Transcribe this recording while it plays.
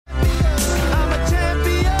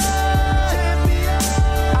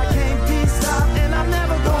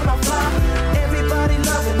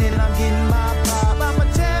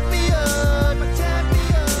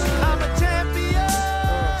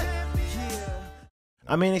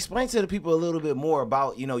I mean, explain to the people a little bit more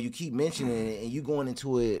about, you know, you keep mentioning it and you going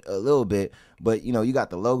into it a little bit, but, you know, you got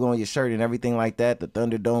the logo on your shirt and everything like that, the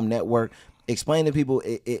Thunderdome Network. Explain to people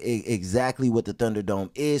exactly what the Thunderdome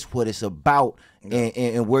is, what it's about,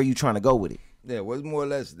 and where you trying to go with it. Yeah, well, it's more or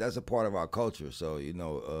less, that's a part of our culture. So, you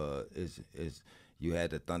know, it's you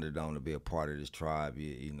had the Thunderdome to be a part of this tribe,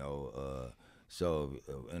 you know. So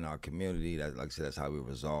in our community, that, like I said, that's how we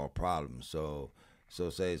resolve problems. So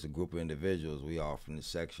say it's a group of individuals, we all from this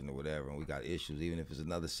section or whatever, and we got issues, even if it's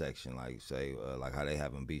another section, like say, like how they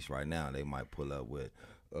having beefs right now, they might pull up with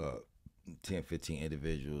 10, 15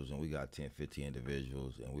 individuals, and we got 10, 15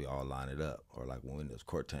 individuals, and we all line it up. Or like when we're in those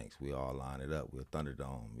court tanks, we all line it up with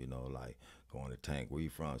Thunderdome, you know, like go in the tank, where you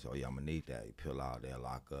from? So, yeah, I'm gonna need that. You peel out, they'll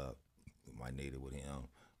lock up. You might need it with him.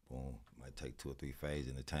 Boom. Might take 2 or 3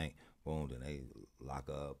 phases in the tank. Boom, then they lock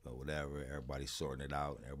up or whatever. Everybody's sorting it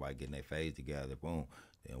out. Everybody getting their phase together. Boom,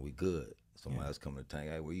 then we good. Somebody else come to the tank.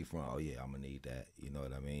 Hey, where you from? Oh, yeah, I'm going to need that. You know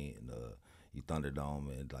what I mean? And, you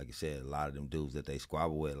Thunderdome, and like you said, a lot of them dudes that they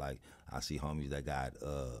squabble with, like I see homies that got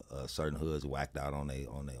certain hoods whacked out on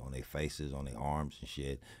their faces, on their arms and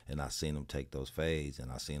shit, and I seen them take those fades,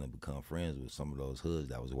 and I seen them become friends with some of those hoods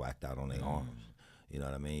that was whacked out on their arms. You know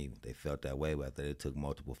what I mean? They felt that way, but after they took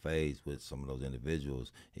multiple fades with some of those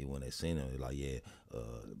individuals, when they seen them, they're like, yeah,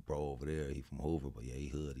 bro over there, he from Hoover, but yeah, he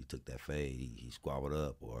hood, he took that fade, he squabbled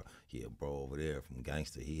up. Or, yeah, bro over there from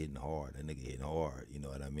Gangster, he hitting hard, that nigga hitting hard, you know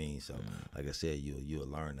what I mean? So, like I said, you'll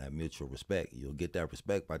learn that mutual respect. You'll get that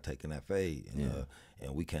respect by taking that fade,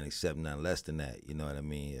 and we can't accept nothing less than that, you know what I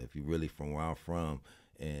mean? If you really from where I'm from,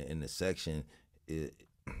 and in the section,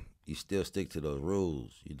 you still stick to those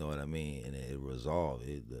rules, you know what I mean, and it resolved.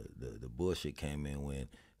 The bullshit came in when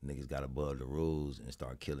niggas got above the rules and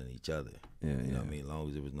started killing each other. You know what I mean? As long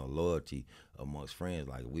as there was no loyalty amongst friends,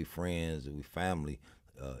 like we friends, we family,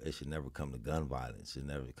 it should never come to gun violence. It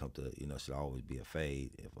never come to, you know, it should always be a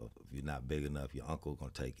fade. If you're not big enough, your uncle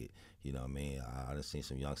gonna take it. You know what I mean? I done seen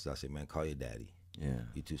some youngsters, I say, man, call your daddy. Yeah.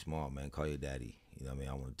 You too small, man, call your daddy. You know what I mean?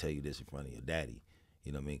 I want to tell you this in front of your daddy.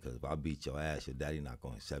 You know what I mean? Because if I beat your ass, your daddy not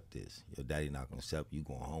going to accept this. Your daddy not going to accept you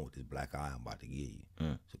going home with this black eye I'm about to give you.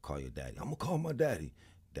 So call your daddy. I'm going to call my daddy.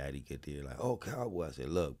 Daddy get there like, oh, cowboy. I said,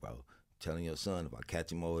 look, bro, I'm telling your son, if I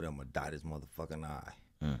catch him over there, I'm going to dye this motherfucking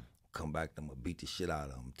eye. Come back, I'm going to beat the shit out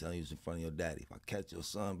of him. I'm telling you this in front of your daddy. If I catch your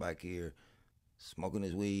son back here smoking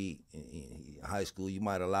his weed in high school, you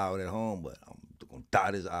might allow it at home, but I'm going to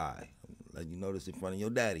dye his eye. Let you know this in front of your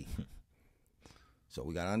daddy. So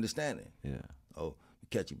we got to understand it. Yeah. Oh,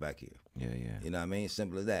 catch you back here. Yeah. You know what I mean?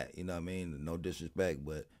 Simple as that. You know what I mean? No disrespect,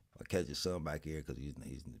 but if I catch your son back here because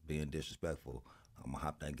he's being disrespectful, I'm gonna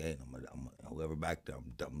hop that gate. I'm whoever back there,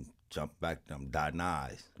 I'm jump back there, I'm dotting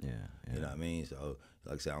eyes. Yeah. You know what I mean? So,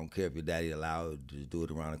 like I said, I don't care if your daddy allowed, just do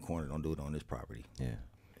it around the corner. Don't do it on this property.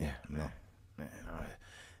 Yeah. Man, all right.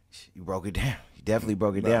 You broke it down. You definitely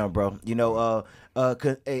broke it down, bro. You know,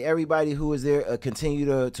 hey, everybody who is there,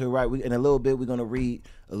 continue to write. In a little bit, we're gonna read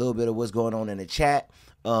a little bit of what's going on in the chat.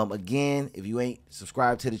 Again, if you ain't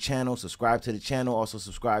subscribed to the channel, subscribe to the channel. Also,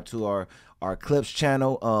 subscribe to our clips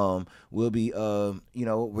channel. We'll be, you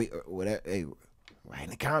know, whatever. Hey, right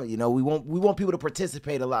in the comment, you know, we want people to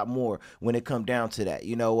participate a lot more when it come down to that.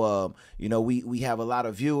 You know, we have a lot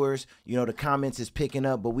of viewers. You know, the comments is picking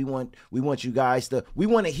up, but we want you guys to, we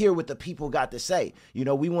want to hear what the people got to say. You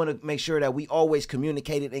know, we want to make sure that we always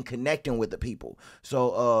communicating and connecting with the people.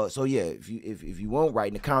 So yeah, if you want, write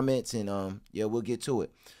in the comments, and yeah, we'll get to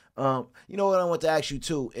it. You know what I want to ask you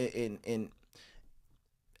too, and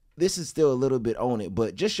this is still a little bit on it,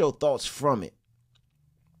 but just your thoughts from it.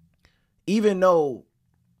 Even though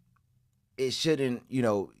it shouldn't, you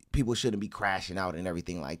know, people shouldn't be crashing out and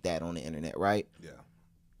everything like that on the internet, right? Yeah.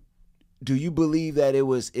 Do you believe that it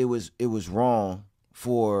was wrong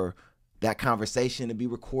for that conversation to be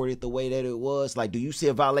recorded the way that it was? Like, do you see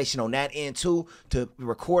a violation on that end too, to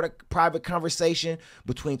record a private conversation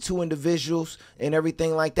between two individuals and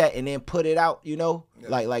everything like that, and then put it out? You know,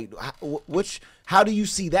 yeah. How do you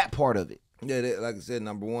see that part of it? Yeah, like I said,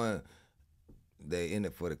 number one, they in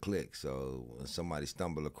it for the click. So when somebody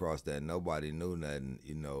stumbled across that, nobody knew nothing,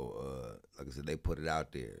 you know, like I said, they put it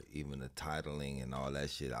out there, even the titling and all that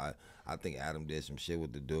shit. I think Adam did some shit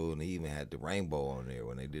with the dude, and he even had the rainbow on there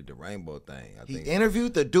when they did the rainbow thing. He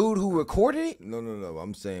interviewed the dude who recorded it? No.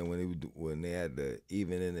 I'm saying when they had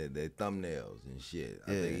even in their thumbnails and shit.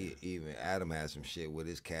 I think even Adam had some shit with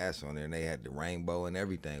his cast on there, and they had the rainbow and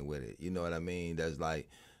everything with it. You know what I mean? That's like,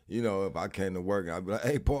 you know, if I came to work, I'd be like,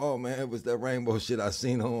 hey, Paul, man, what's that rainbow shit I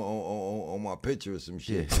seen on my picture or some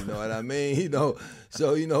shit? You know what I mean? You know,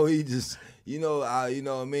 so, you know, he just, you know what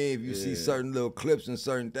I mean? If you see certain little clips and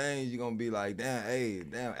certain things, you're gonna be like,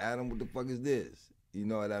 damn, Adam, what the fuck is this? You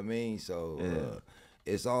know what I mean? So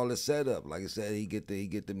it's all a setup. Like I said, he get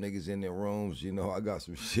them niggas in their rooms. You know, I got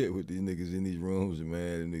some shit with these niggas in these rooms, and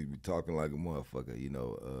man, and niggas be talking like a motherfucker. You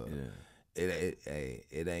know,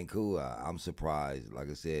 it ain't cool. I'm surprised. Like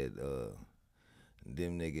I said,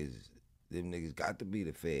 them niggas got to be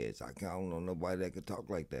the feds. I don't know nobody that can talk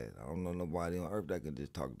like that. I don't know nobody on earth that can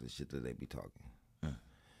just talk the shit that they be talking.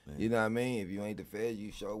 You know what I mean? If you ain't the feds,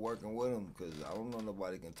 you sure working with them, because I don't know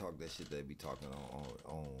nobody can talk that shit they be talking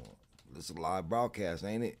on. It's a live broadcast,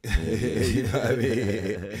 ain't it? You know what I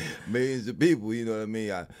mean? Millions of people, you know what I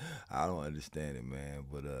mean? I don't understand it, man.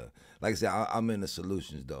 But like I said, I'm in the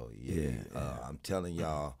solutions, though. I'm telling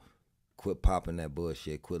y'all, quit popping that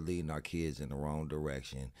bullshit. Quit leading our kids in the wrong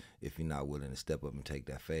direction if you're not willing to step up and take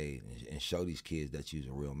that fade and show these kids that you's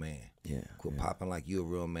a real man. Quit popping like you a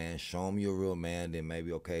real man. Show them you're a real man. Then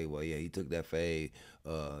maybe, okay, well, yeah, he took that fade.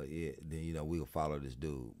 Then, you know, we'll follow this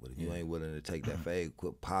dude. But if you ain't willing to take that fade,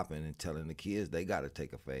 quit popping and telling the kids they got to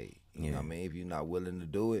take a fade. You know what I mean? If you're not willing to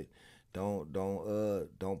do it, don't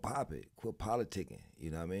pop it. Quit politicking.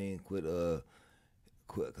 You know what I mean? Quit,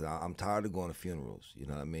 because I'm tired of going to funerals, you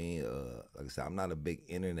know what I mean? Like I said, I'm not a big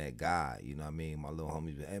internet guy, you know what I mean? My little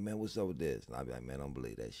homies be, hey, man, what's up with this? And I be like, man, don't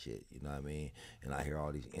believe that shit, you know what I mean? And I hear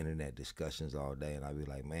all these internet discussions all day, and I be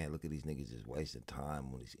like, man, look at these niggas just wasting time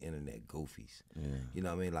on these internet goofies. You know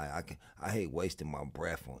what I mean? Like, I hate wasting my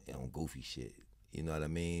breath on goofy shit, you know what I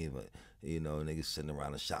mean? But, you know, niggas sitting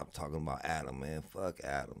around the shop talking about Adam, man, fuck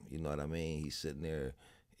Adam, you know what I mean? He's sitting there,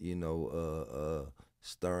 you know,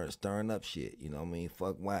 stirring up shit, you know what I mean?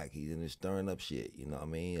 Fuck whack, he's in there stirring up shit, you know what I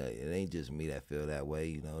mean? It ain't just me that feel that way,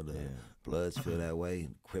 you know, the Bloods feel that way,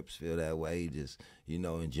 Crips feel that way, just, you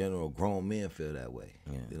know, in general, grown men feel that way.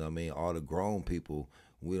 You know what I mean? All the grown people,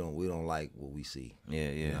 we don't like what we see.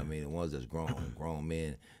 You know what I mean? The ones that's grown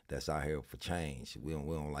men that's out here for change, we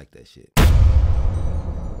don't like that shit.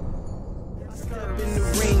 Step in the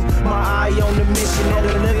ring, my eye on the mission. At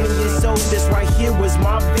 11 years old, this right here was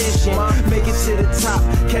my vision. Make it to the top,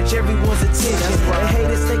 catch everyone's attention. And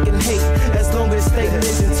haters, they can hate as long as they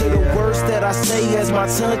listen to the words that I say as my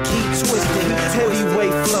tongue keep twisting.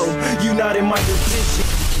 Heavyweight flow, you not in my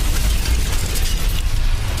division.